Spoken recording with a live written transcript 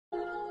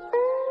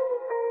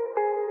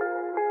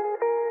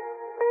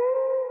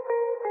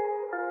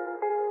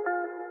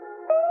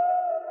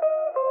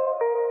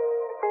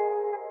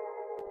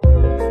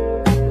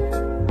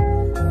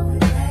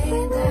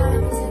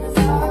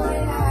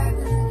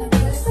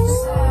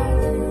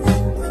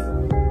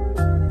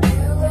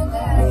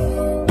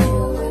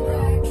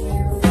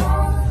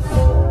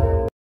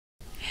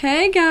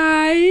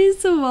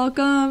guys,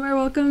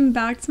 welcome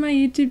back to my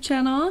YouTube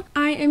channel.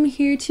 I am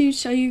here to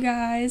show you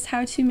guys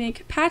how to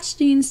make patch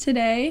jeans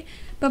today.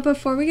 But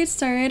before we get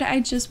started,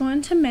 I just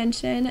want to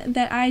mention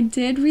that I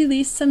did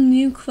release some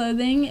new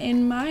clothing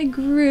in my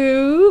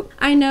group.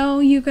 I know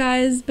you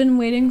guys been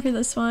waiting for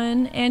this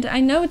one, and I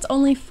know it's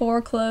only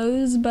 4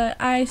 clothes, but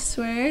I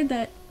swear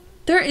that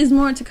there is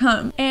more to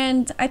come.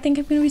 And I think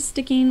I'm gonna be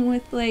sticking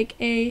with like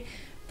a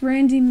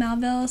Brandy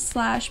Melville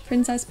 /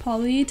 Princess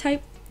Polly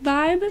type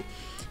vibe.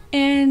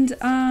 And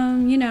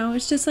you know,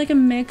 it's just like a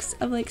mix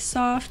of like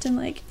soft and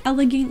like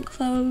elegant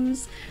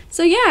clothes.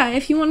 So yeah,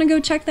 if you want to go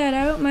check that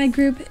out, my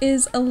group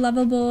is a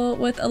lovable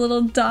with a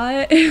little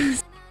dot.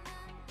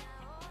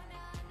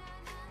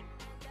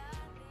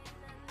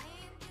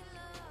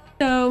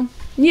 So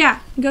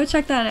yeah, go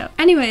check that out.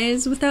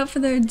 Anyways, without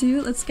further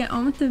ado, let's get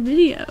on with the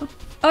video.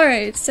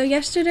 Alright, so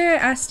yesterday I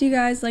asked you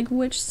guys like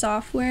which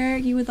software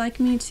you would like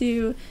me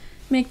to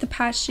make the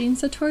patch jeans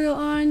tutorial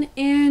on,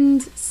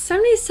 and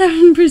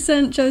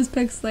 77% chose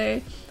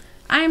Pixlr.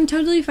 I am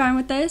totally fine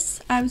with this.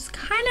 I was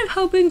kind of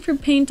hoping for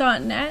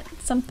paint.net,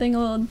 something a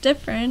little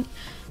different,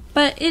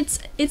 but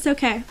it's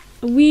okay.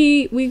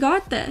 We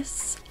got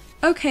this.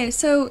 Okay,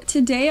 so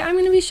today I'm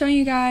going to be showing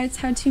you guys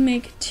how to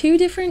make 2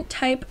 different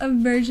type of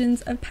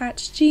versions of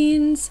patch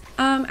jeans.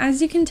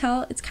 As you can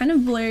tell, it's kind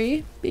of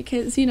blurry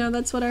because, you know,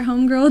 that's what our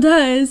homegirl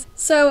does.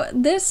 So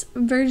this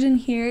version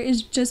here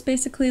is just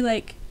basically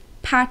like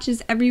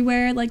patches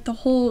everywhere, like the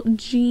whole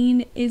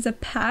jean is a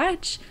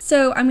patch.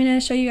 So I'm gonna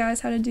show you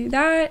guys how to do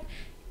that.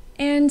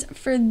 And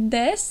for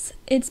this,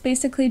 it's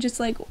basically just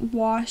like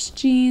wash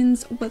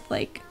jeans with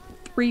like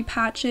 3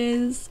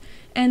 patches,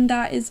 and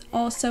that is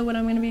also what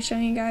I'm going to be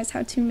showing you guys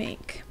how to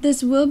make.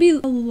 This will be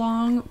a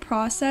long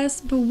process,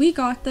 but we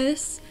got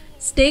this.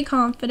 Stay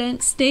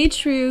confident, stay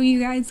true, you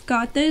guys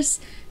got this.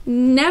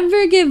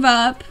 Never give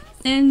up.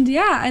 And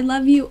yeah, I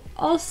love you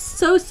all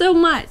so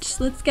much.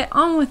 Let's get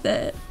on with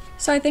it.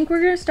 So I think we're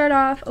going to start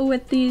off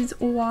with these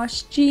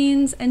wash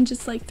jeans and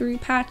just like 3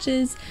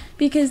 patches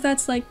because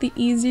that's like the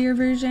easier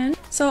version.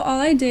 So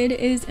all I did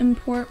is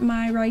import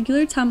my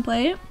regular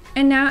template,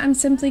 and now I'm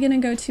simply going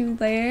to go to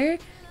layer,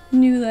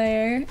 new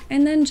layer,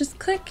 and then just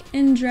click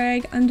and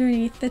drag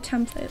underneath the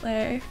template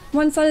layer.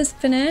 Once that is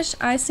finished,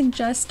 I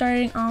suggest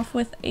starting off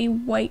with a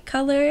white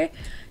color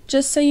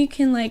just so you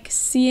can like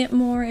see it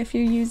more if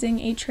you're using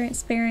a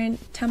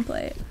transparent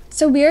template.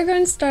 So we are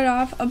going to start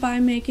off by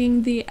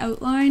making the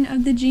outline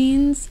of the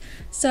jeans.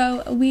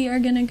 So we are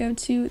going to go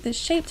to the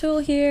shape tool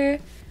here,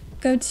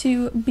 go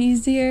to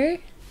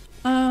Bezier.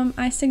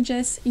 I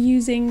suggest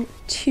using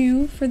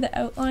 2 for the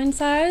outline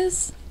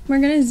size. We're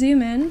going to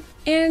zoom in,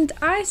 and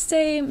I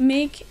say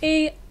make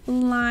a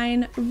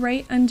line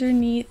right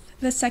underneath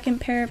the second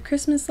pair of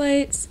Christmas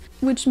lights,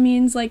 which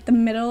means like the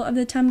middle of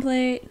the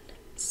template.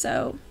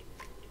 So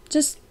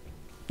just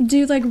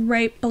do like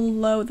right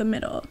below the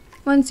middle.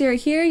 Once you're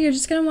here, you're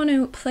just going to want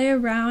to play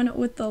around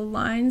with the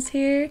lines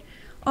here.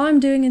 All I'm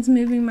doing is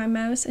moving my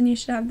mouse, and you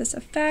should have this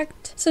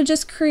effect. So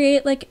just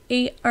create like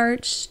a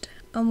arched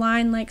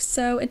line like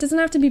so. It doesn't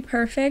have to be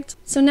perfect.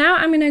 So now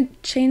I'm going to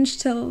change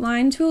to the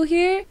line tool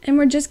here, and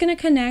we're just going to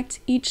connect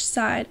each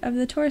side of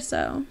the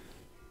torso.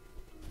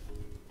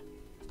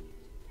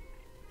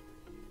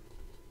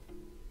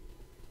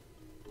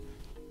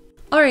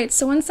 Alright,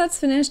 so once that's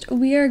finished,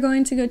 we are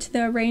going to go to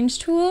the arrange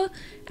tool,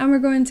 and we're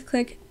going to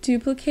click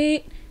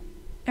duplicate,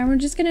 and we're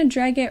just going to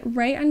drag it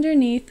right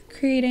underneath,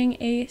 creating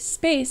a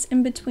space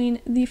in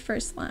between the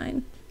first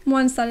line.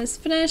 Once that is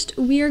finished,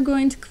 we are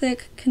going to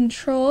click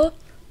Ctrl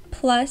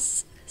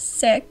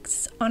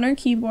 +6 on our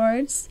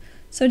keyboards.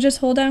 So just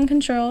hold down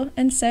Ctrl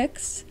and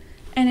 6,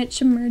 and it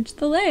should merge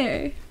the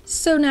layer.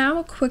 So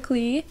now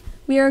quickly,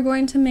 we are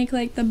going to make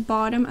like the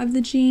bottom of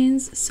the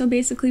jeans, so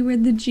basically where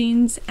the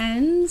jeans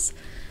ends.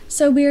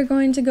 So we are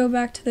going to go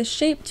back to the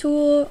shape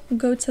tool,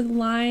 go to the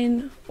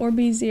line or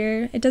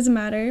Bezier, it doesn't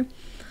matter.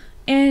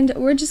 And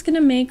we're just going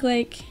to make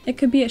like, it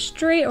could be a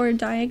straight or a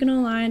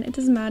diagonal line, it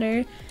doesn't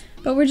matter.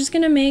 But we're just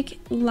going to make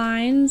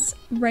lines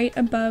right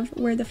above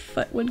where the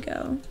foot would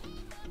go.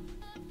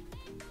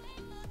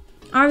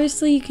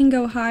 Obviously you can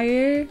go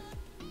higher,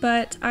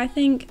 but I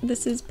think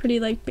this is pretty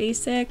like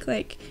basic.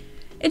 Like,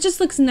 it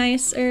just looks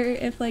nicer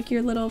if like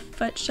your little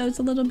foot shows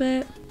a little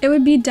bit. It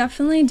would be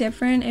definitely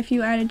different if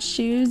you added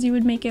shoes, you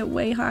would make it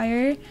way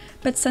higher.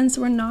 But since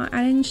we're not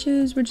adding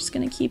shoes, we're just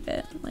going to keep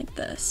it like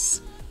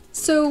this.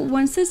 So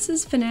once this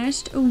is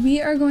finished, we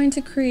are going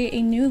to create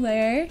a new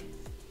layer.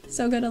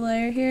 So go to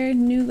layer here,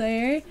 new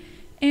layer,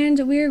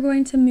 and we are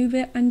going to move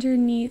it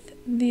underneath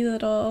the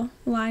little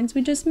lines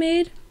we just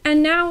made.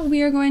 And now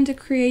we are going to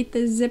create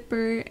the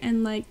zipper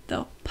and like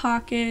the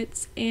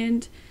pockets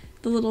and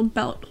the little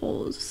belt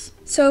holes.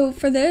 So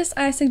for this,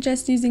 I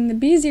suggest using the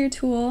Bezier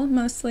tool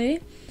mostly.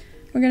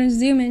 We're going to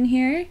zoom in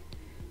here,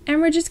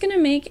 and we're just going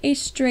to make a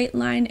straight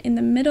line in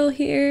the middle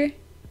here,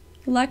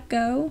 let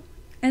go,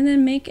 and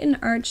then make an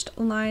arched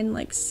line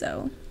like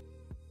so.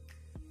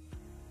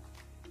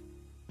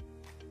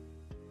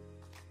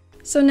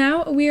 So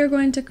now we are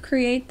going to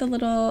create the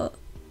little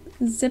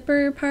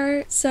zipper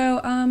part. So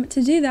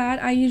to do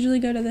that, I usually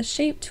go to the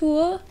shape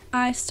tool.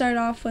 I start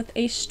off with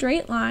a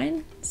straight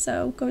line.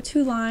 So go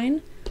to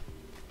line,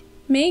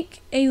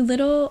 make a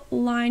little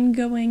line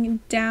going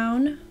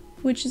down,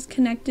 which is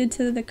connected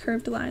to the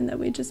curved line that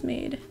we just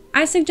made.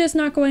 I suggest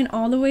not going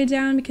all the way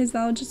down because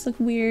that'll just look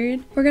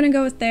weird. We're gonna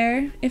go with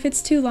there. If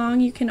it's too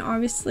long, you can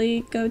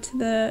obviously go to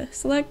the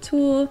select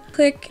tool,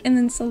 click and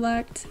then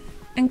select,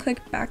 and click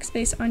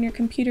backspace on your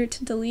computer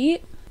to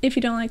delete if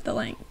you don't like the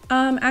length.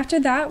 After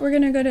that, we're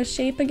gonna go to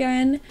shape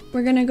again.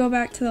 We're gonna go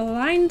back to the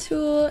line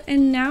tool,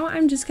 and now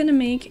I'm just gonna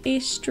make a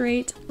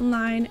straight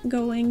line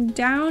going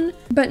down,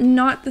 but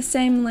not the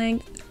same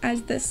length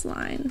as this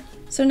line.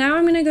 So now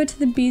I'm gonna go to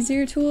the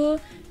Bezier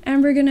tool,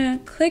 and we're gonna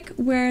click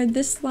where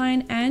this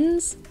line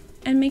ends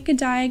and make a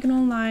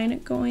diagonal line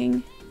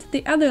going to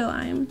the other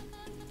line.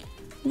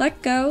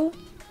 Let go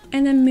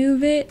and then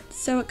move it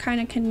so it kind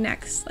of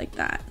connects like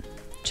that.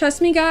 Trust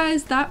me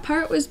guys, that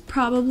part was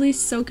probably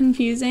so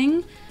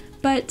confusing,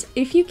 but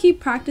if you keep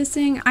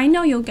practicing, I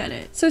know you'll get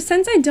it. So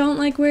since I don't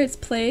like where it's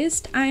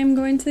placed, I am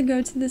going to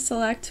go to the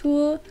select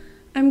tool.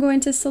 I'm going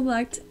to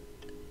select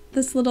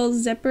this little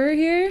zipper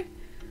here.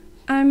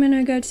 I'm going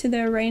to go to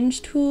the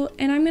arrange tool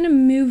and I'm going to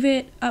move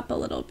it up a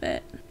little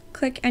bit.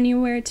 Click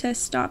anywhere to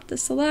stop the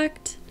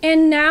select.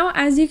 And now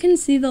as you can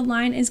see, the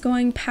line is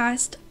going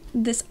past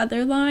this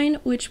other line,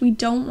 which we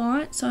don't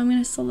want. So I'm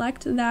going to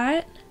select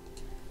that,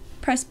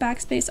 press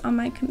backspace on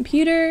my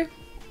computer,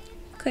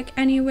 click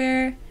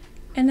anywhere,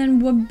 and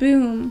then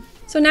waboom.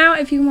 So now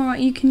if you want,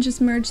 you can just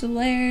merge the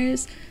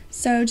layers.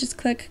 So just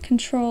click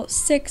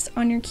Control-6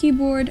 on your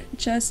keyboard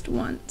just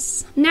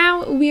once.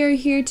 Now we are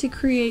here to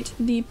create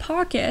the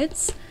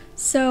pockets.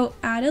 So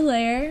add a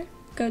layer,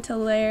 go to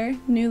layer,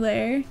 new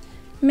layer,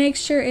 make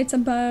sure it's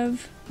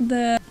above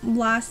the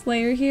last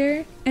layer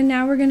here. And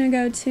now we're gonna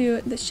go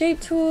to the shape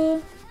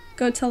tool,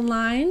 go to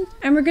line,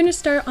 and we're gonna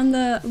start on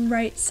the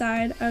right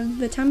side of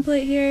the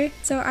template here.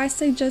 So I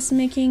suggest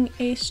making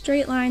a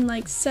straight line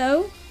like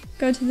so.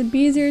 Go to the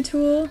Bezier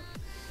tool,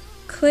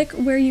 click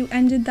where you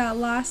ended that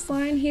last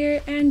line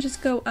here and just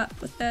go up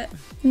with it.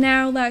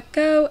 Now let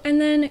go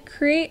and then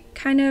create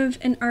kind of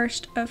an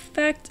arched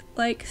effect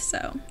like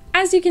so.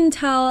 As you can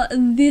tell,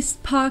 this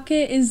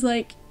pocket is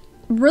like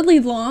really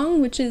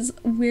long, which is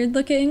weird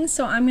looking,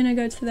 so I'm gonna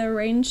go to the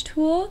arrange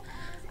tool.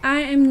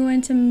 I am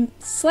going to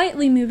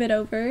slightly move it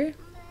over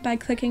by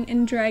clicking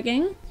and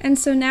dragging. And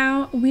so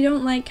now we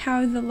don't like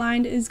how the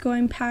line is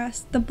going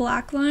past the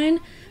black line,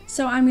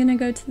 so I'm gonna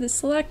go to the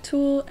select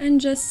tool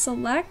and just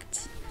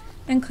select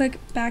and click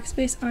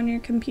backspace on your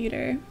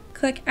computer.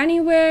 Click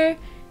anywhere,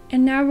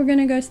 and now we're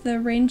gonna go to the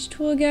arrange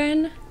tool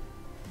again,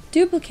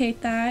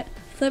 duplicate that,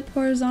 flip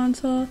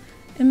horizontal,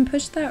 and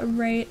push that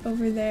right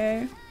over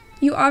there.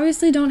 You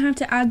obviously don't have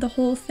to add the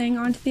whole thing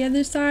onto the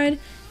other side.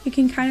 You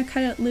can kind of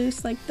cut it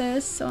loose like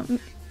this so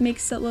it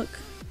makes it look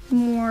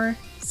more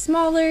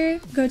smaller.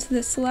 Go to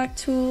the select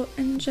tool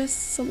and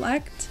just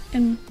select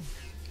and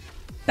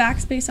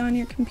backspace on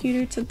your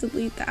computer to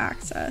delete the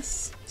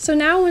access. So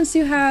now once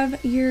you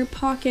have your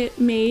pocket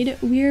made,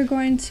 we are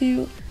going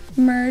to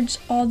merge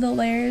all the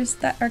layers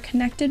that are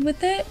connected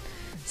with it.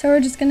 So we're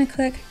just going to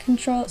click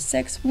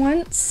Control-6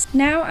 once.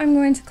 Now I'm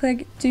going to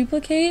click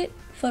duplicate,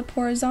 flip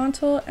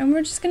horizontal, and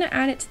we're just going to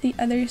add it to the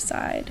other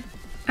side.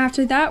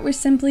 After that, we're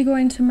simply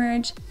going to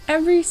merge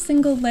every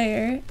single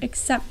layer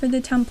except for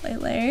the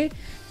template layer.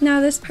 Now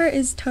this part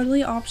is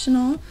totally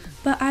optional,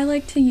 but I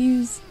like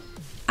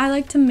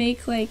to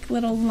make like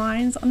little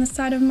lines on the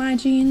side of my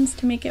jeans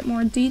to make it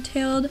more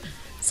detailed.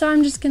 So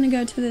I'm just going to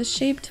go to the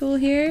shape tool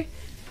here,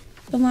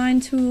 the line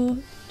tool,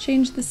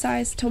 change the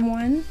size to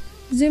 1,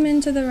 zoom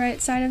into the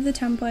right side of the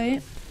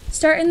template,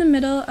 start in the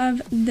middle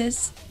of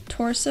this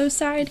torso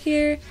side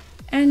here,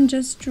 and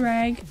just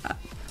drag up.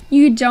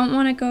 You don't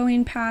want it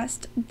going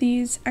past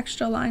these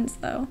extra lines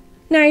though.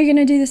 Now you're going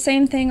to do the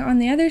same thing on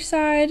the other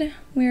side.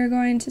 We are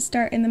going to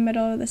start in the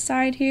middle of the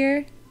side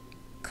here,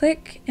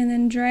 click, and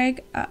then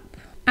drag up.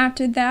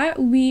 After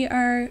that, we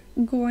are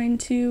going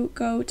to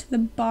go to the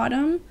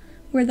bottom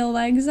where the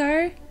legs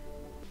are,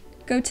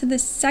 go to the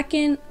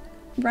second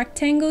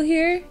rectangle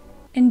here,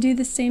 and do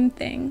the same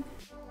thing.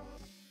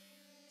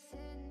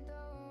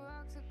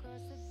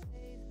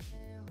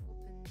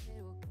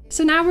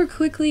 So now we're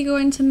quickly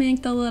going to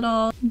make the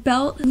little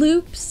belt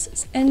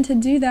loops, and to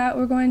do that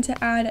we're going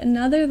to add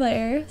another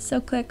layer. So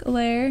click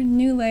layer,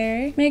 new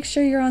layer, make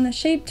sure you're on the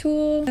shape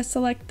tool,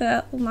 select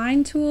the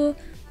line tool,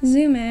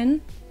 zoom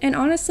in, and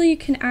honestly you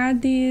can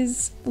add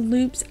these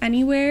loops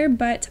anywhere,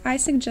 but I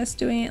suggest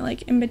doing it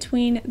like in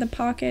between the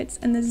pockets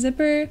and the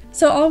zipper.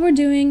 So all we're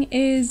doing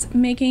is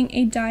making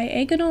a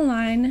diagonal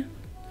line.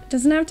 It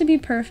doesn't have to be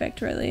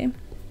perfect really.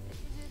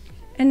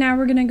 And now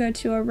we're gonna go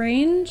to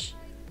arrange,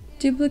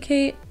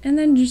 duplicate, and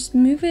then just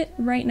move it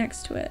right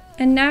next to it.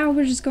 And now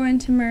we're just going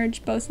to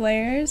merge both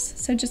layers,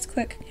 so just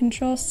click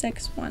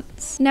Control-6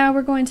 once. Now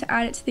we're going to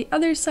add it to the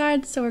other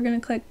side, so we're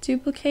going to click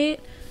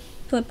duplicate,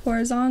 flip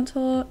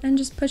horizontal, and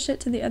just push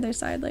it to the other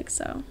side like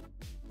so.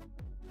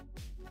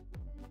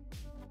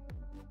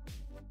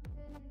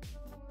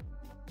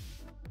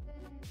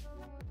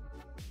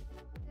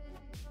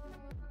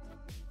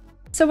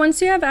 So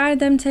once you have added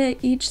them to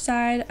each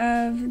side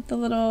of the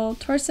little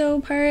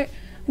torso part,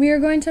 we are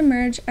going to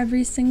merge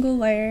every single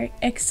layer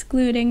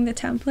excluding the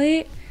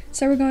template.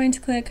 So we're going to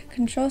click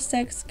Control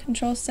 6,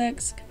 Control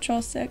 6,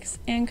 Control 6,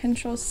 and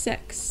Control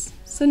 6.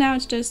 So now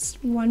it's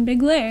just one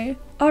big layer.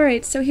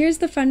 Alright, so here's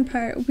the fun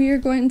part. We are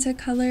going to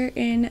color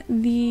in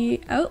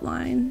the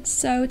outline.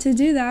 So to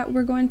do that,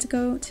 we're going to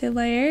go to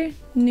Layer,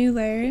 New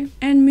Layer,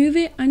 and move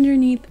it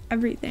underneath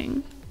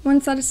everything.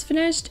 Once that is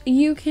finished,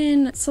 you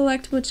can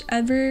select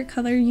whichever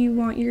color you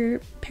want your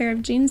pair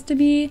of jeans to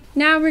be.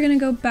 Now we're going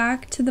to go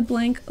back to the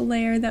blank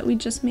layer that we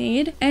just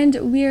made,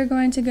 and we are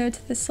going to go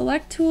to the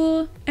select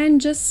tool and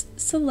just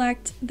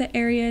select the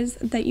areas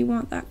that you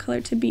want that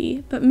color to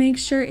be, but make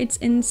sure it's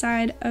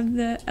inside of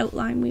the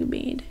outline we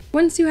made.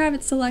 Once you have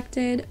it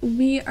selected,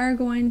 we are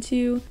going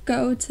to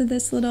go to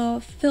this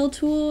little fill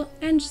tool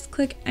and just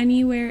click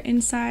anywhere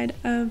inside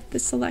of the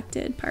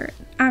selected part.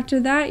 After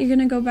that, you're going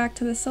to go back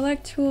to the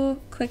select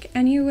tool, click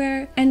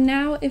anywhere, and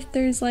now if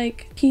there's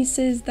like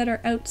pieces that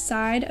are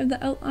outside of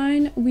the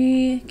outline,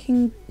 we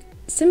can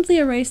simply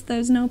erase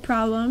those, no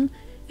problem.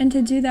 And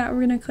to do that,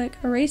 we're going to click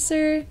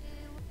eraser,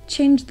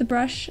 change the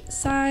brush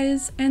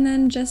size, and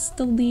then just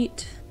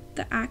delete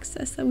the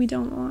axis that we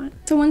don't want.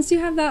 So once you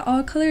have that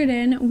all colored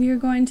in, we are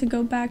going to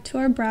go back to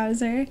our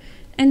browser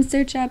and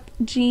search up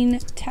jean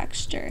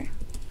texture.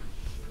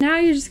 Now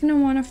you're just going to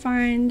want to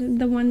find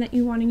the one that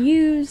you want to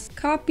use,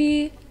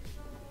 copy,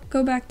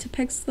 go back to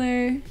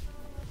Pixlr,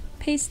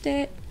 paste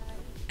it,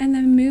 and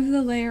then move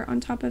the layer on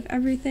top of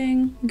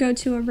everything. Go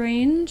to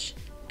Arrange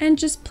and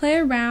just play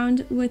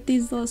around with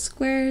these little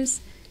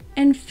squares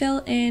and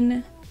fill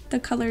in the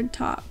colored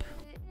top.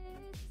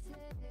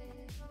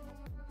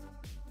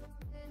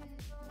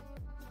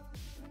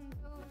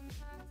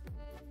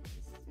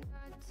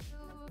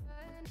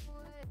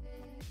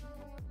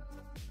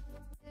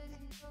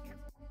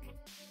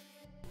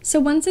 So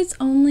once it's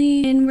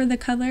only in where the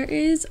color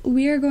is,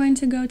 we are going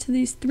to go to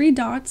these three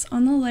dots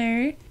on the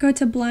layer, go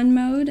to blend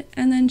mode,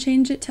 and then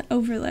change it to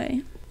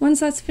overlay.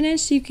 Once that's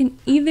finished, you can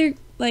either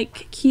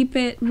keep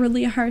it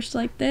really harsh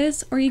like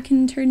this, or you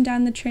can turn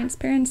down the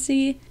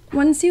transparency.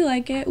 Once you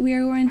like it, we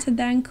are going to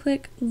then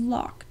click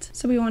locked,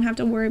 so we won't have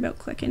to worry about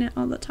clicking it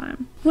all the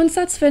time. Once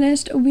that's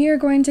finished, we are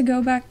going to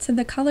go back to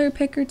the color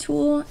picker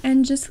tool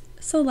and just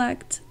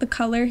select the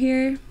color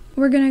here.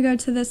 We're going to go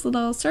to this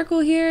little circle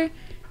here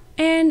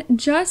and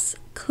just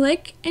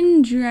click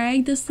and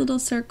drag this little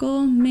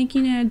circle,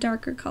 making it a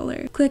darker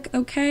color. Click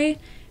OK,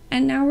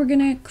 and now we're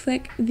gonna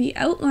click the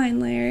outline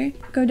layer,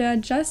 go to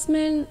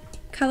adjustment,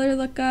 color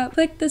lookup,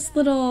 click this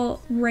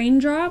little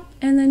raindrop,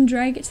 and then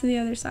drag it to the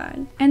other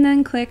side, and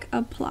then click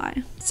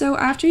apply. So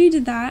after you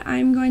did that,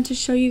 I'm going to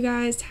show you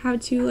guys how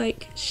to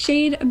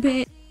shade a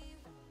bit.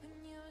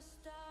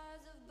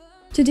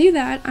 To do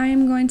that, I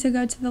am going to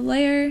go to the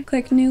layer,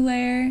 click new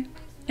layer,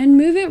 and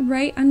move it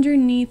right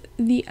underneath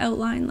the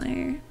outline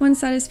layer.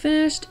 Once that is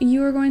finished,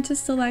 you are going to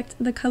select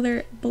the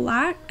color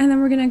black, and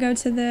then we're going to go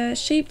to the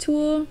shape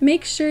tool,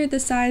 make sure the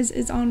size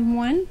is on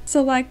 1,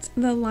 select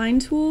the line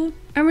tool,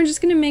 and we're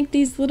just going to make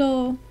these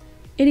little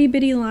itty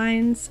bitty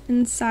lines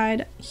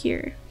inside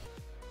here.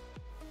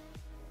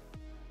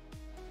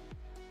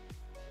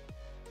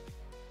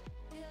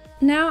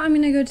 Now I'm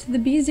going to go to the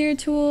Bezier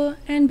tool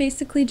and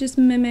basically just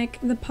mimic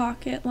the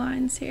pocket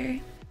lines here.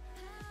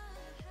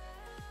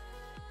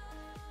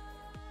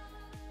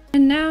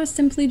 And now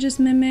simply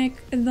just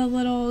mimic the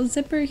little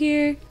zipper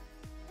here,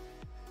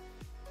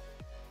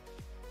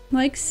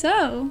 like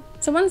so.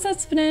 So once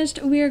that's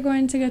finished, we are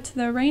going to go to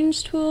the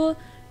Arrange tool,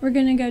 we're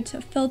going to go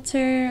to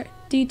Filter,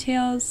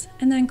 Details,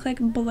 and then click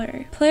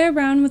Blur. Play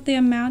around with the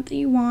amount that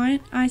you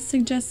want. I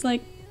suggest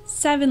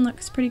 7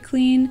 looks pretty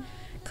clean.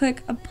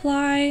 Click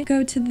Apply,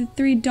 go to the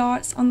 3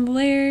 dots on the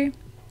layer,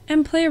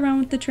 and play around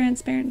with the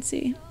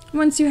transparency.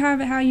 Once you have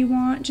it how you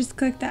want, just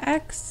click the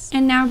X.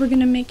 And now we're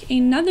going to make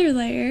another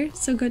layer.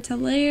 So go to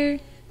Layer,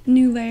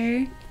 New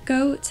Layer,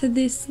 go to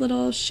this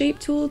little shape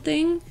tool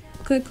thing,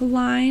 click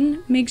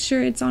Line, make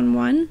sure it's on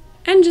 1,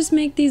 and just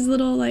make these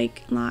little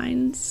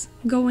lines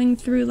going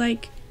through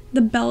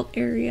the belt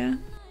area.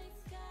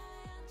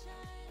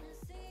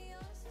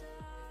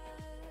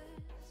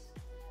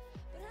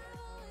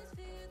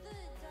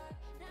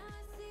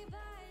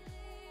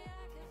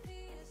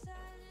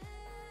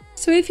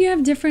 So if you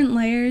have different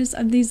layers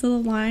of these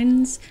little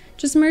lines,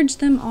 just merge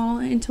them all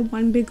into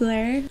one big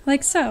layer,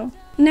 like so.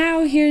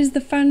 Now here's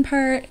the fun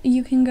part.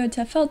 You can go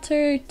to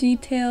Filter,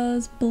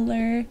 Details,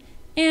 Blur,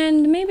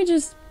 and maybe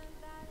just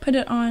put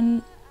it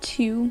on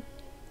 2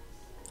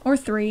 or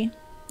 3.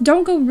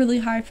 Don't go really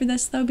high for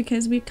this though,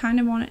 because we kind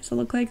of want it to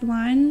look like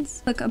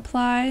lines. Click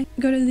Apply,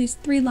 go to these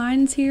 3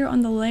 lines here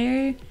on the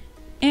layer,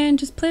 and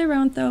just play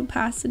around with the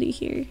opacity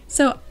here.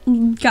 So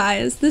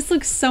guys, this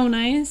looks so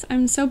nice.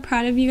 I'm so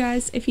proud of you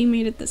guys if you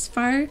made it this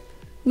far.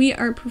 We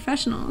are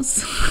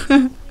professionals.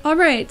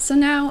 Alright, so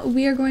now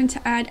we are going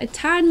to add a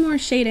tad more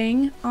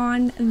shading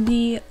on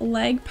the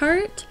leg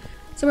part.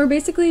 So we're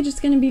basically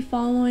just going to be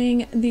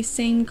following the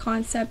same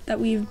concept that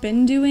we've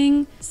been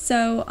doing.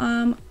 So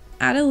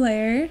add a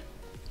layer,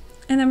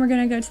 And then we're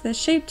gonna go to the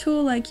shape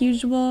tool like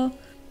usual,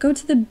 go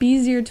to the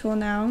Bezier tool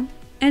now.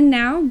 And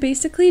now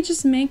basically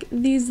just make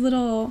these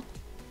little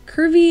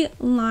curvy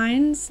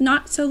lines,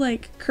 not so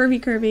like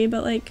curvy,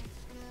 but like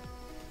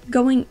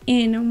going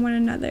in on one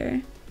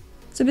another.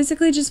 So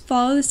basically just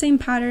follow the same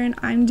pattern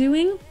I'm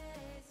doing.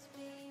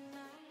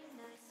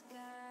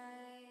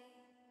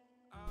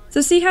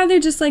 So see how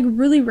they're just like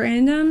really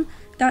random?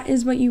 That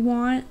is what you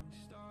want.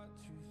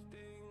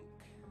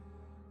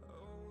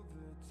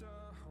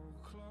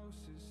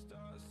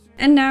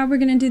 And now we're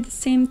gonna do the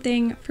same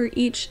thing for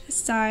each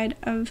side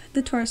of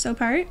the torso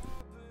part.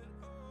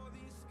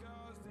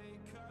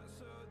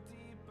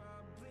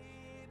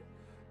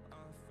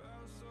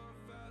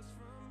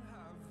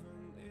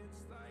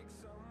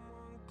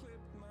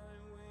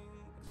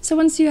 So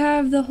once you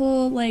have the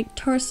whole like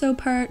torso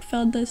part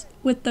filled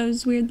with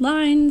those weird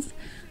lines,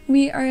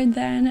 we are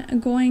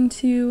then going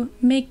to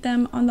make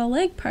them on the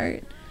leg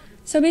part.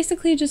 So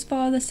basically just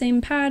follow the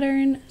same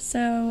pattern.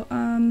 So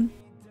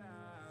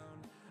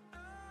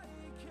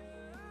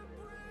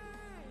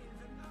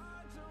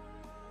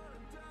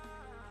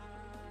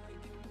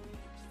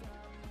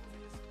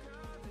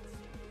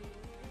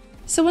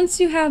once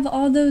you have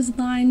all those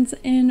lines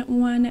in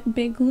one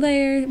big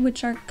layer,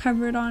 which are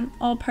covered on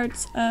all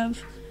parts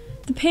of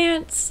the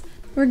pants,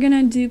 we're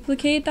gonna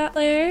duplicate that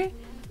layer.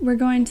 We're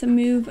going to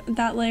move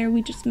that layer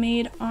we just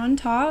made on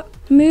top.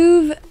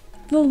 Move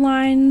the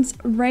lines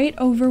right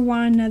over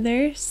one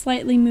another,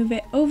 slightly move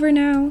it over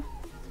now.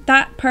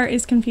 That part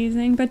is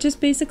confusing, but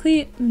just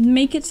basically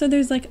make it so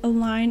there's like a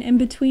line in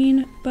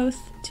between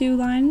both two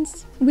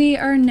lines. We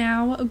are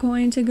now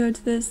going to go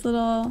to this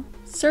little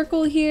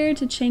circle here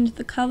to change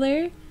the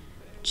color.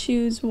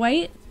 Choose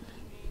white,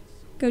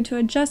 go to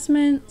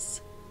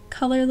adjustments,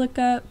 color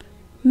lookup,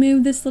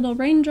 move this little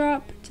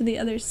raindrop to the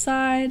other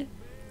side,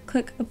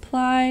 click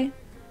apply.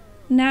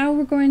 Now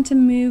we're going to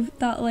move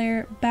that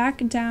layer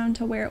back down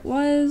to where it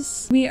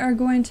was. We are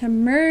going to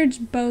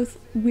merge both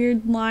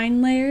weird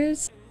line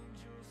layers.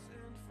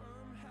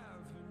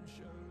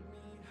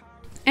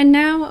 And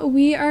now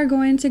we are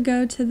going to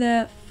go to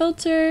the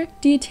filter,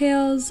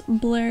 details,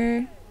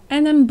 blur,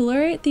 and then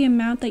blur it the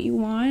amount that you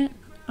want.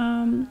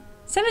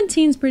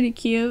 17 is pretty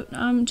cute.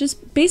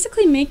 Just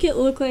basically make it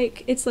look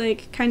like it's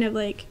like kind of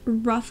like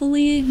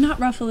ruffly, not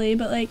ruffly,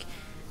 but like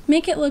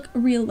make it look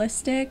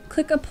realistic.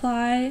 Click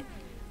apply,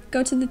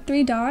 go to the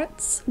three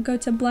dots, go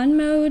to blend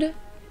mode,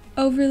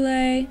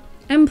 overlay,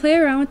 and play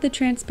around with the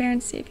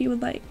transparency if you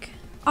would like.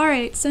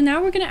 Alright, so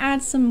now we're gonna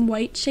add some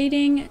white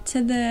shading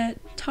to the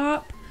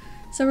top.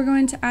 So we're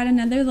going to add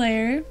another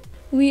layer.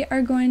 We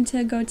are going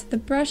to go to the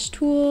brush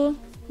tool,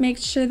 make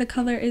sure the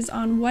color is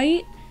on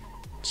white,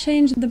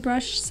 change the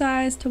brush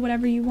size to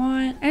whatever you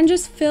want, and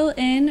just fill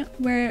in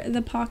where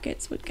the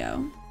pockets would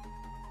go.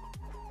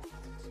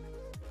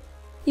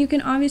 You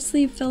can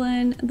obviously fill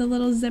in the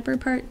little zipper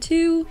part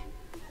too.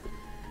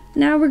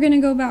 Now we're going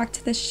to go back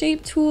to the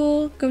shape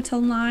tool, go to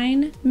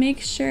line, make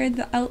sure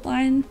the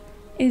outline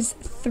is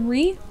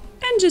 3,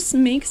 and just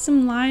make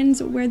some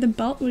lines where the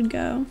belt would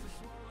go.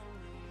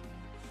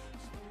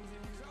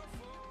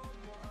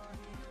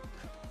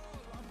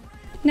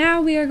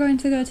 Now we are going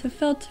to go to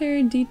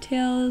filter,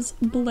 details,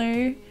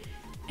 blur,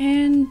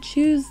 and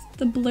choose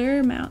the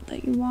blur amount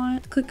that you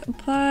want. Click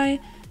apply,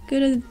 go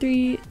to the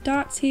 3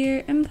 dots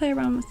here, and play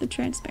around with the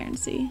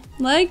transparency.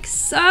 Like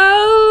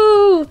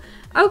so!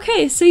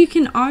 Okay, so you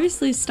can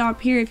obviously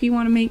stop here if you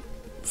want to make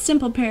a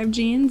simple pair of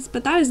jeans,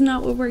 but that is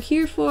not what we're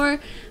here for.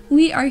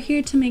 We are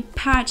here to make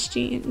patch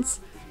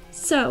jeans.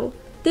 So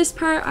this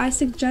part I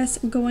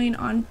suggest going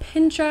on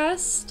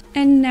Pinterest,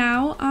 and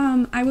now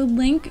I will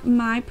link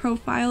my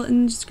profile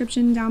in the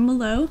description down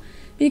below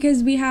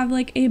because we have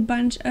like a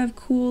bunch of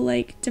cool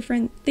like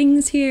different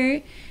things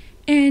here.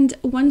 And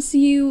once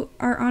you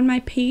are on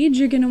my page,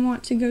 you're gonna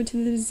want to go to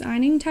the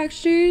designing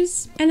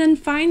textures and then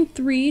find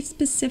 3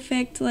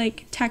 specific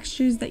like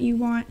textures that you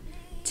want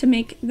to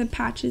make the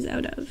patches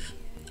out of.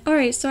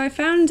 Alright, so I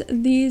found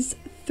these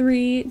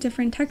 3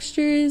 different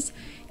textures,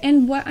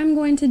 and what I'm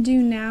going to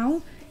do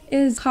now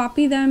is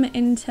copy them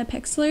into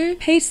Pixlr,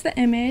 paste the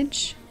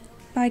image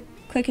by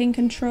clicking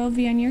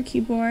Ctrl-V on your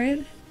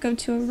keyboard, go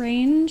to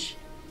arrange,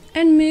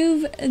 and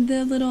move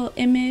the little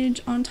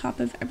image on top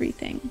of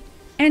everything.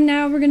 And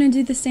now we're gonna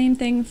do the same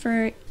thing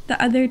for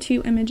the other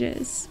 2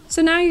 images.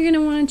 So now you're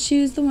gonna wanna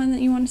choose the one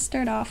that you want to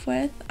start off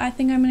with. I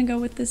think I'm gonna go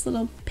with this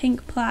little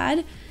pink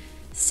plaid.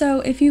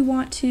 So if you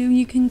want to,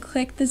 you can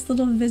click this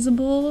little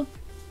visible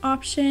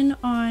option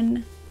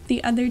on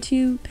the other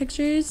 2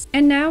 pictures.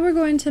 And now we're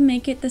going to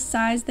make it the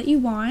size that you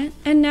want.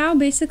 And now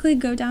basically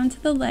go down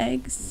to the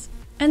legs.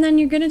 And then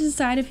you're gonna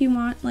decide if you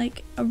want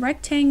like a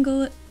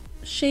rectangle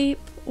shape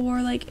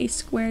or like a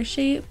square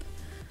shape.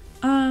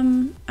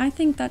 I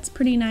think that's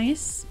pretty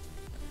nice.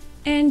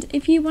 And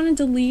if you want to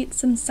delete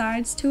some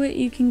sides to it,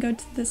 you can go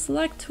to the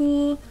select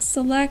tool,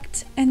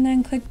 select, and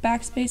then click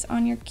backspace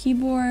on your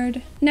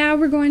keyboard. Now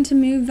we're going to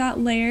move that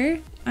layer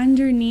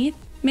underneath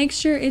make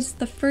sure it's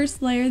the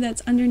first layer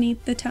that's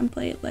underneath the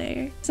template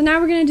layer. So now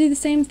we're going to do the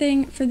same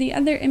thing for the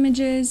other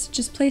images,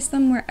 just place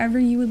them wherever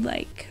you would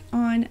like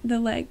on the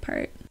leg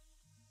part.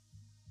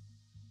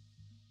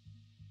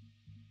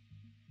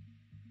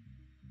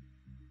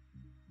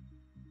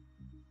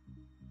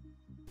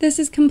 This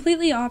is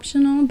completely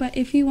optional, but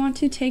if you want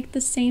to take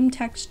the same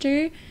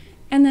texture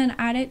and then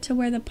add it to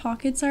where the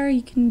pockets are,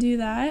 you can do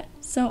that.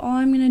 So all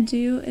I'm going to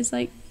do is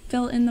like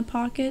fill in the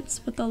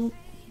pockets with the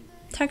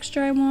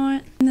texture I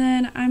want, and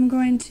then I'm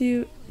going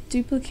to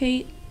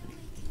duplicate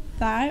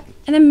that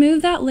and then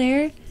move that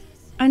layer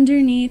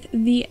underneath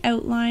the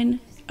outline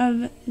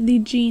of the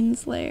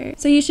jeans layer.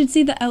 So you should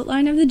see the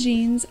outline of the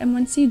jeans, and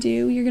once you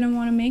do, you're going to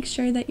want to make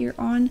sure that you're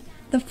on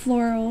the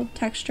floral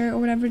texture or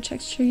whatever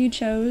texture you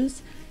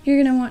chose. You're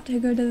going to want to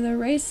go to the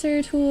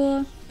eraser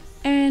tool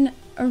and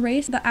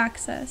erase the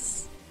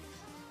access.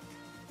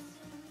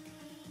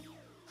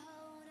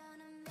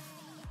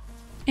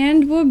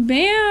 And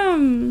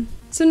bam!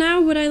 So now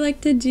what I like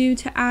to do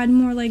to add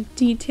more like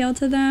detail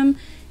to them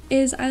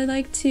is I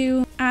like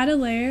to add a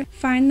layer,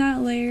 find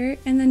that layer,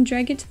 and then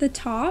drag it to the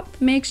top.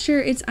 Make sure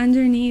it's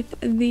underneath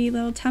the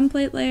little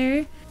template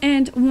layer.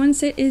 And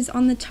once it is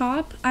on the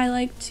top, I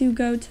like to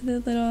go to the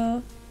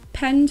little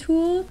pen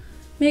tool.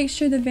 Make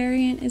sure the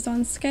variant is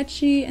on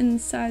sketchy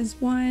and size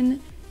 1,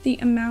 the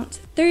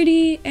amount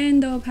 30,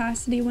 and the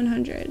opacity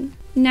 100.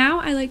 Now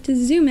I like to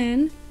zoom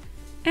in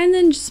and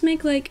then just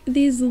make like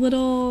these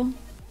little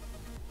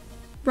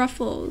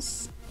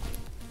ruffles,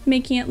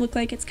 making it look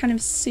like it's kind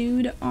of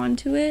sewed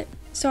onto it.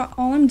 So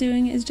all I'm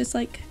doing is just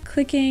like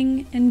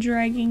clicking and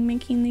dragging,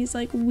 making these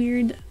like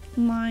weird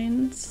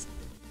lines.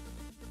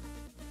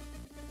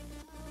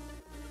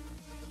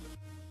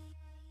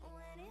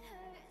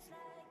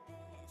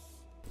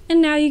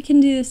 And now you can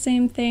do the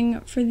same thing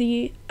for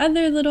the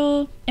other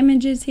little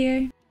images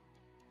here.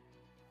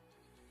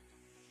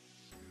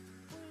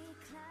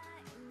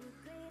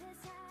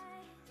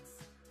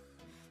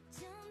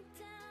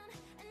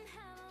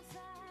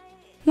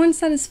 Once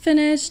that is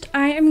finished,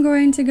 I am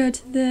going to go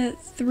to the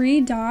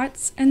 3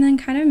 dots and then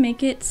kind of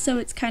make it so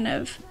it's kind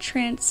of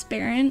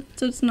transparent,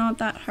 so it's not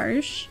that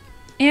harsh.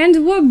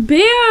 And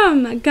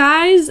bam!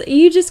 Guys,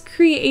 you just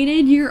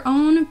created your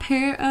own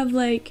pair of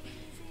like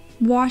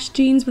wash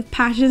jeans with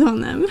patches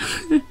on them.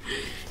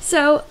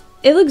 So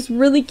it looks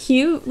really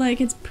cute. Like,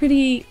 it's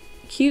pretty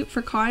cute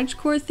for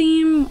cottagecore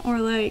theme or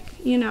like,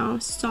 you know,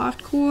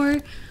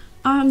 softcore.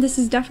 This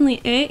is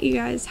definitely it. You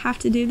guys have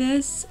to do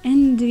this.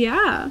 And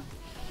yeah,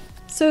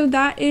 so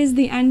that is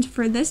the end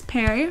for this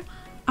pair.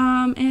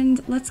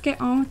 And let's get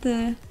on with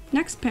the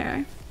next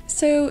pair.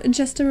 So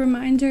just a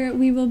reminder,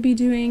 we will be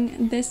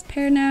doing this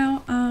pair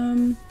now.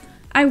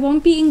 I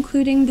won't be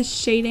including the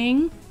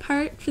shading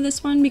part for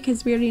this one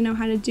because we already know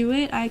how to do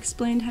it. I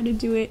explained how to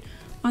do it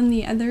on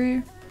the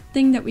other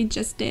thing that we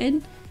just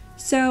did.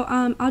 So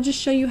I'll just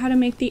show you how to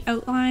make the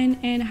outline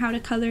and how to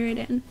color it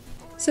in.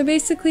 So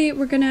basically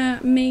we're gonna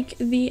make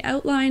the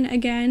outline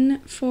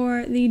again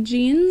for the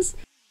jeans.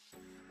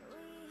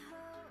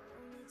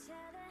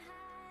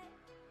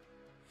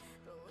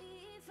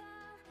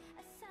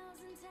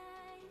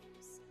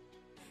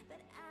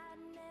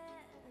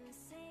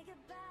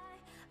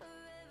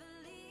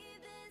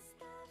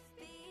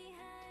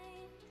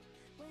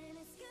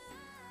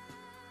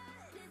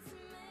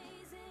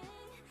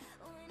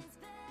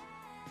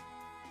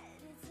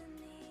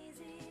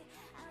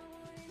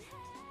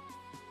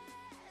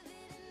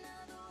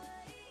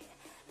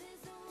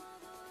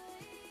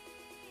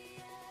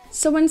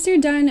 So once you're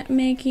done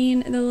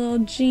making the little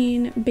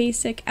jean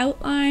basic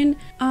outline,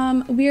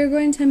 we are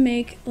going to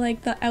make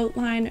like the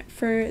outline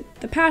for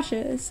the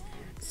patches.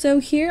 So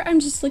here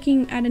I'm just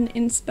looking at an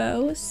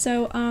inspo.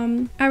 So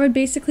I would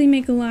basically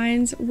make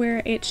lines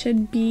where it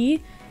should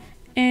be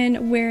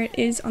and where it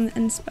is on the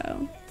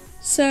inspo.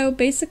 So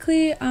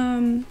basically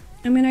I'm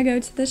gonna go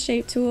to the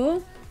shape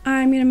tool.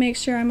 I'm gonna make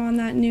sure I'm on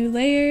that new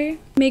layer.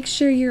 Make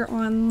sure you're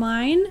on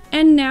line.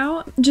 And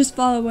now just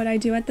follow what I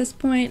do at this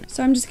point.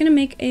 So I'm just gonna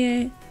make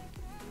a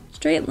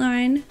straight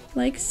line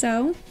like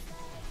so,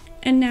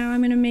 and now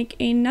I'm going to make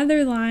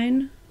another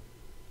line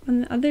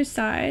on the other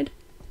side.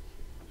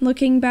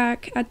 Looking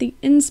back at the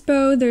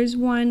inspo, there's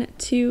 1,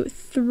 2,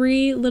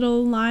 3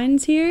 little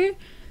lines here,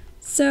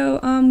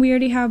 so we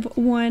already have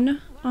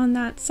one on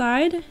that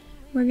side.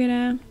 We're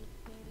gonna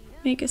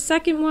make a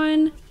second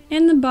one,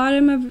 and the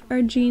bottom of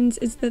our jeans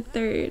is the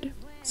third.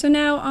 So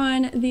now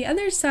on the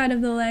other side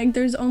of the leg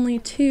there's only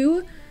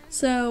 2,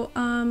 so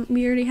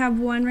we already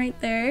have one right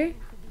there.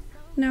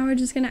 Now we're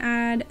just gonna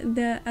add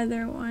the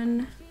other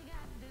one.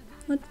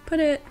 Let's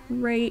put it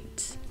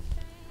right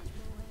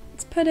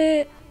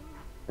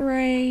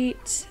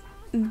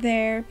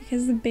there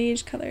because the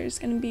beige color is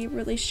gonna be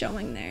really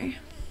showing there.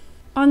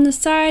 On the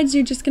sides,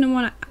 you're just gonna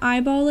wanna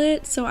eyeball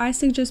it, so I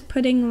suggest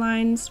putting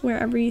lines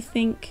wherever you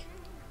think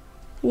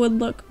would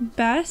look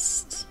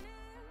best.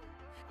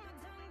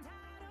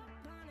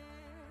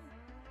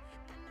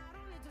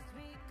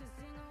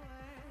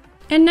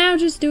 And now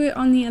just do it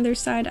on the other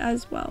side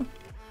as well.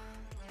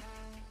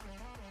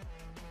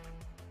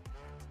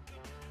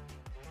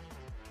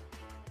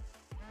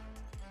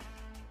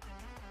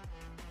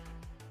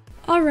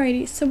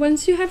 Alrighty, so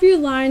once you have your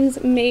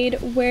lines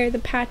made where the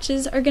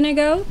patches are gonna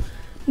go,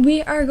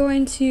 we are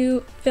going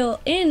to fill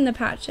in the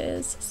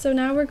patches. So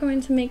now we're going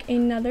to make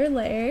another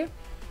layer.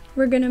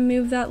 We're gonna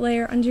move that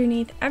layer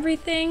underneath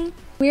everything.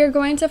 We are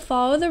going to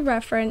follow the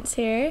reference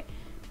here,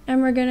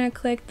 and we're gonna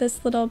click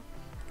this little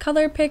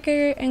color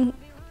picker and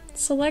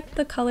select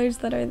the colors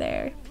that are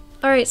there.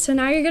 Alright, so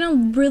now you're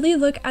gonna really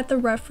look at the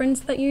reference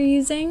that you're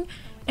using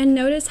and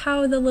notice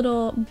how the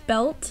little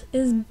belt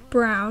is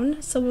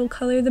brown. So we'll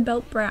color the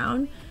belt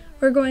brown.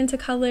 We're going to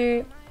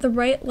color the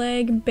right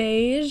leg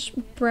beige,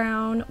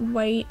 brown,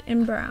 white,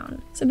 and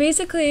brown. So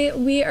basically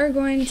we are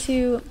going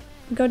to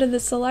go to the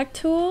select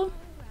tool.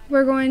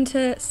 We're going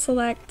to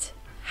select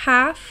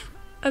half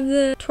of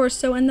the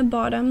torso and the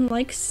bottom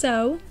like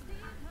so.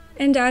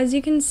 And as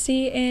you can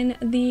see in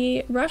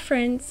the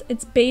reference,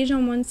 it's beige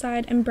on one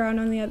side and brown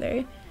on the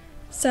other.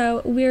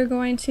 So we're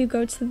going to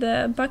go to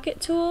the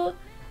bucket tool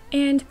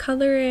and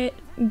color it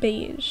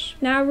beige.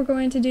 Now we're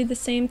going to do the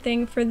same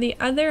thing for the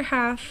other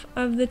half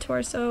of the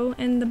torso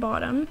and the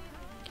bottom,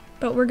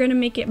 but we're going to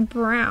make it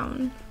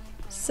brown.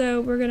 So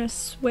we're going to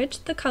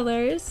switch the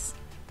colors,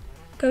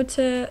 go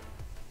to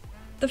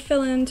the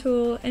fill in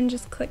tool and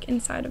just click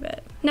inside of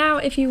it. Now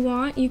if you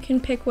want, you can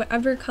pick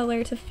whatever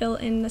color to fill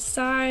in the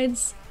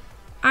sides.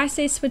 I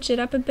say switch it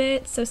up a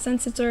bit, so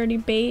since it's already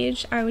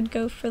beige, I would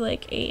go for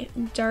like a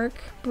dark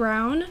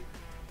brown.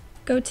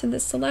 Go to the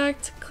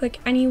select, click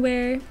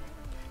anywhere,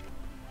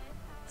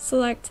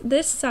 select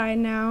this side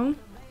now,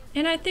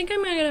 and I think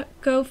I'm gonna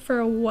go for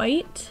a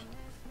white,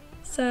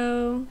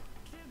 so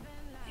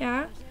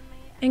yeah,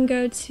 and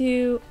go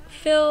to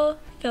fill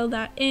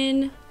that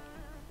in,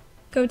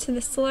 go to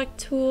the select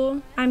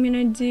tool. I'm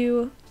gonna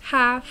do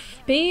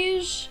half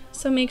beige,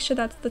 so make sure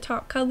that's the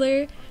top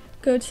color,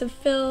 go to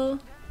fill,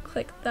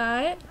 click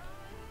that,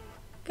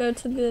 go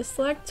to the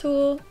select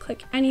tool,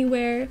 click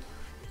anywhere,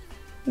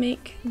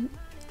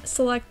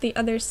 select the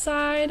other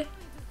side,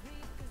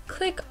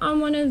 click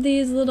on one of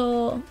these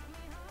little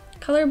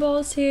color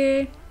balls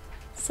here,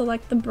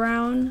 select the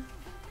brown,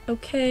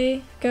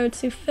 okay, go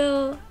to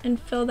fill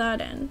and fill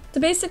that in. So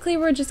basically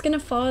we're just going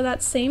to follow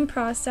that same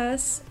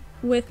process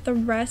with the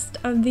rest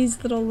of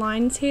these little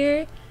lines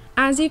here.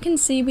 As you can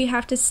see, we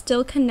have to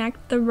still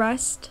connect the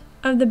rest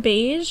of the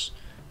beige,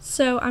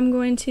 so I'm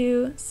going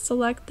to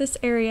select this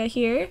area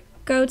here,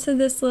 go to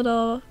this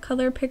little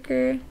color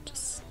picker,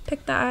 just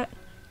pick that,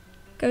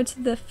 go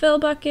to the fill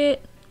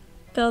bucket,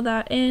 fill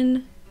that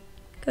in,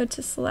 go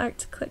to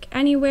select, click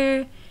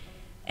anywhere,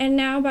 and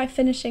now by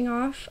finishing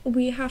off,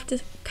 we have to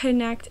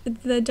connect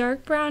the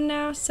dark brown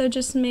now, so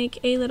just make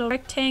a little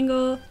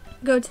rectangle,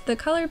 go to the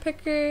color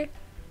picker,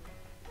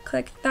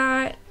 click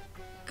that,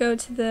 go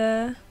to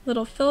the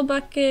little fill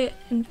bucket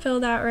and fill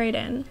that right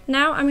in.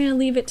 Now I'm going to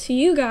leave it to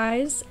you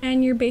guys,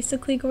 and you're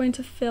basically going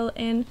to fill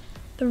in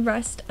the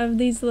rest of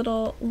these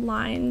little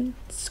line,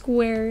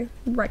 square,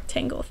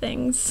 rectangle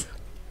things.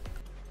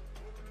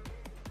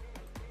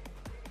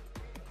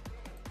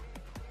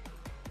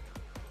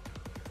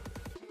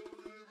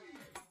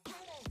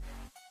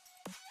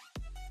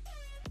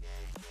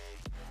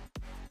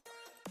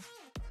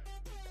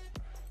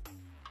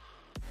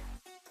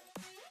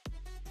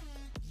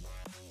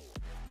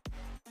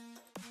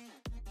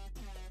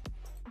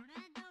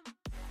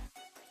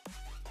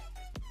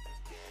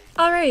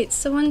 Alright,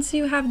 so once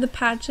you have the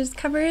patches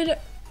covered,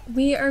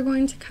 we are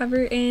going to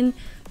cover in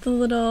the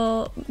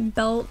little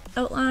belt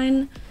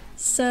outline.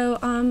 So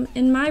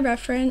in my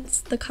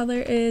reference, the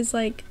color is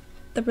like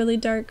the really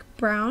dark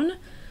brown.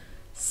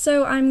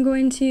 So I'm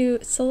going to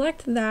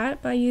select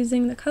that by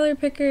using the color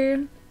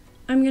picker.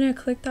 I'm going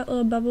to click that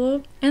little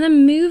bubble and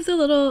then move the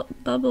little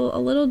bubble a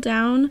little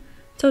down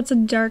so it's a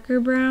darker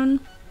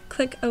brown.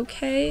 Click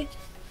OK.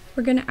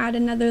 We're going to add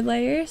another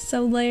layer,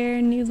 so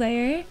layer, new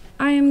layer.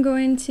 I am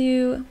going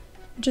to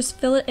just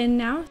fill it in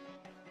now.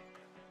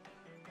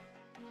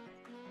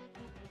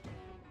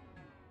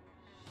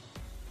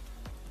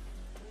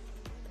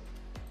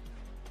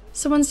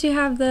 So once you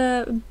have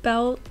the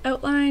belt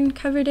outline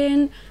covered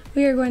in,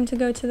 we are going to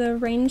go to the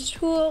range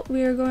tool.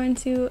 We are going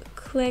to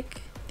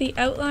click the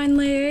outline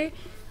layer,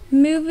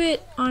 move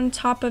it on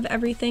top of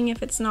everything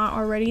if it's not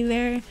already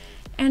there,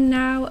 and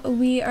now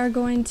we are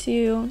going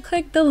to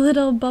click the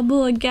little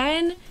bubble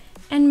again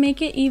and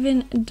make it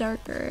even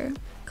darker.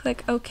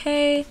 Click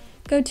OK,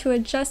 go to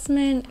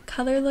adjustment,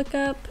 color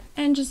lookup,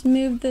 and just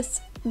move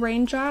this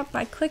raindrop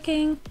by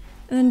clicking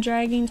and then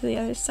dragging to the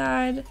other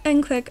side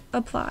and click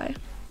apply.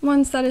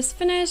 Once that is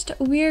finished,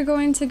 we are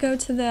going to go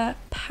to the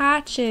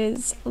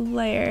patches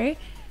layer.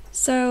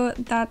 So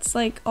that's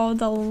like all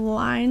the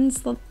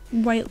lines, the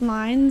white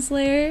lines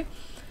layer.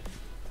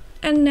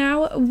 And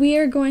now we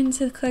are going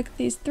to click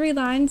these three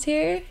lines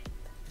here,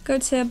 go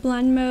to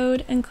blend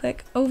mode and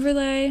click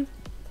overlay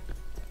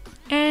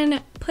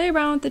and play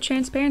around with the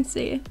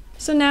transparency.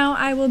 So now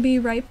I will be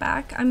right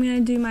back. I'm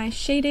going to do my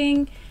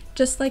shading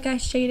just like I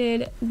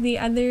shaded the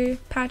other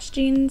patch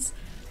jeans.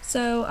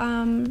 So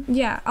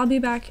yeah, I'll be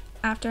back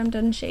after I'm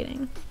done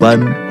shading.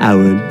 1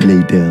 hour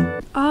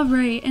later.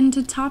 Alright, and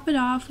to top it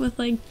off with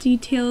like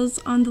details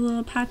on the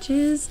little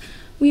patches,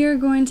 we are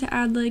going to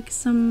add like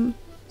some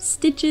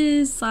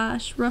stitches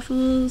slash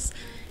ruffles,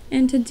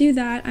 and to do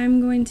that I'm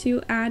going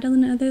to add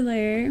another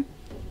layer.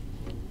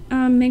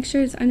 Make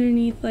sure it's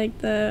underneath like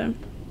the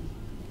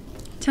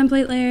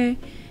template layer.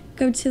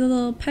 Go to the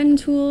little pen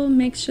tool,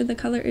 make sure the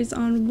color is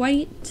on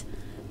white,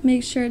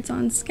 make sure it's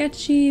on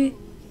sketchy,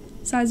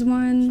 size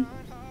 1,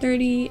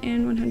 30,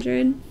 and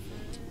 100.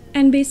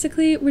 And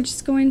basically we're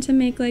just going to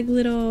make like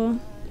little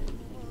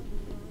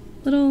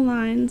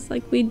lines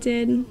like we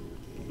did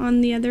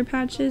on the other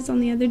patches on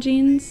the other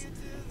jeans.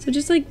 So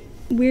just like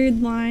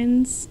weird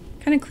lines,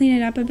 kind of clean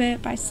it up a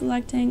bit by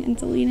selecting and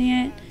deleting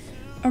it,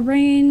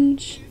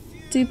 arrange,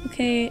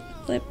 duplicate,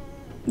 flip,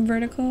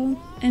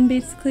 vertical, and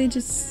basically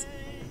just,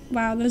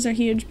 wow, those are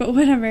huge, but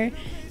whatever.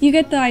 You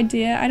get the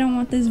idea. I don't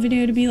want this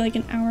video to be like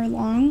an hour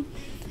long,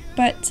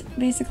 but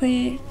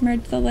basically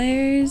merge the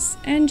layers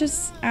and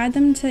just add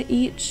them to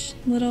each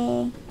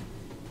little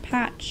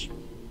patch.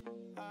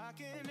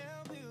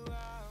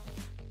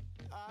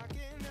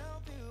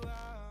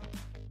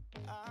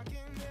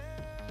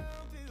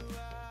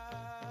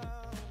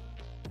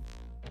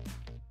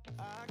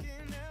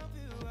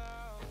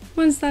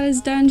 Once that is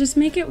done, just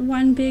make it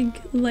one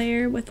big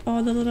layer with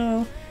all the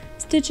little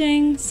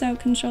stitching, so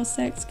Control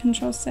 6,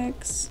 Control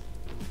 6,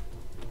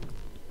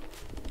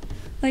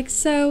 like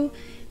so.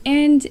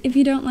 And if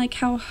you don't like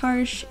how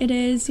harsh it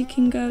is, you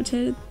can go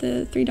to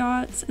the 3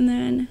 dots and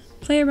then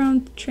play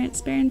around with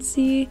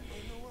transparency,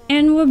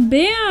 and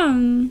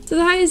bam! So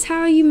that is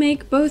how you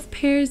make both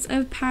pairs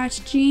of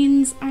patch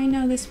jeans. I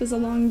know this was a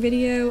long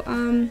video,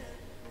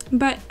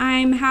 but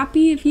I'm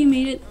happy if you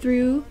made it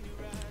through,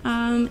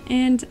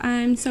 and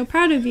I'm so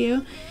proud of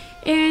you.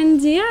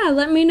 And yeah,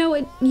 let me know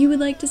what you would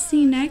like to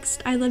see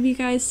next. I love you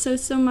guys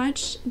so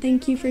much.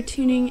 Thank you for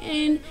tuning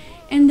in,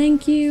 and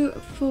thank you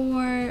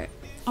for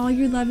all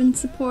your love and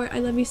support. I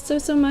love you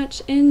so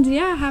much, and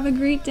yeah, have a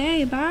great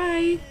day.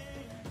 Bye.